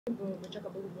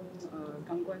Bercakap berhubung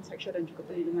gangguan seksual dan juga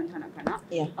perlindungan kanak-kanak.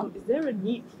 Yeah. Is there a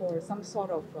need for some sort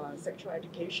of sexual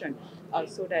education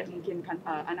so that mungkin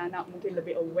anak-anak mungkin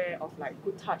lebih aware of like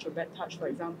good touch or bad touch, for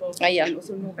example, Yeah. and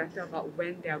also know better about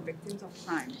when they are victims of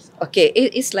crimes? Okay,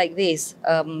 it's like this.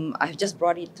 I've just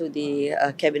brought it to the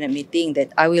cabinet meeting that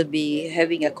I will be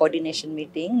having a coordination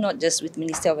meeting, not just with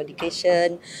Minister of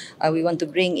Education. We want to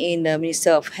bring in the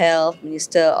Minister of Health,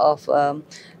 Minister of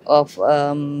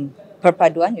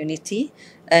Perpaduan Unity,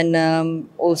 and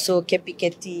also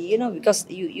KPKT. You know, because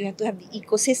you have to have the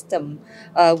ecosystem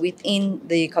within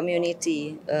the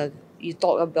community. You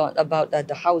talk about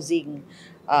the housing.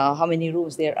 How many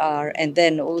rooms there are, and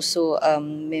then also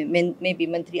maybe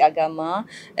Menteri Agama,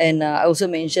 and I also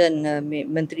mentioned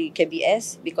Menteri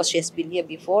KBS because she has been here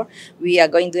before. We are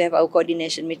going to have our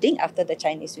coordination meeting after the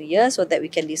Chinese New Year so that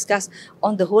we can discuss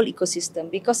on the whole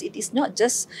ecosystem, because it is not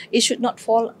just, it should not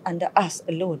fall under us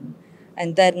alone.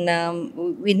 And then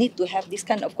we need to have this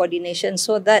kind of coordination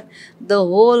so that the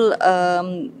whole,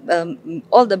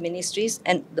 all the ministries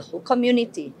and the whole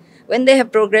community, when they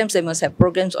have programs, they must have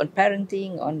programs on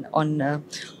parenting, on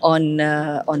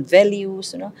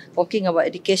values. You know, talking about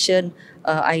education,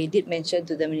 I did mention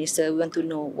to the minister we want to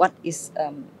know what is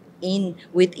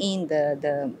within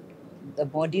the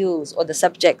modules or the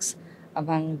subjects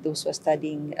among those who are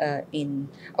studying in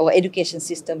our education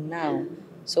system now.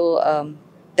 So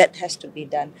that has to be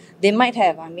done. They might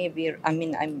have, I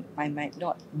might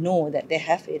not know that they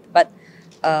have it, but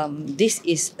this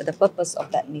is the purpose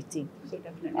of that meeting. So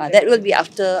definitely. That will be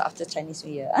after Chinese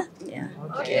New Year. Yeah.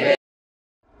 Okay.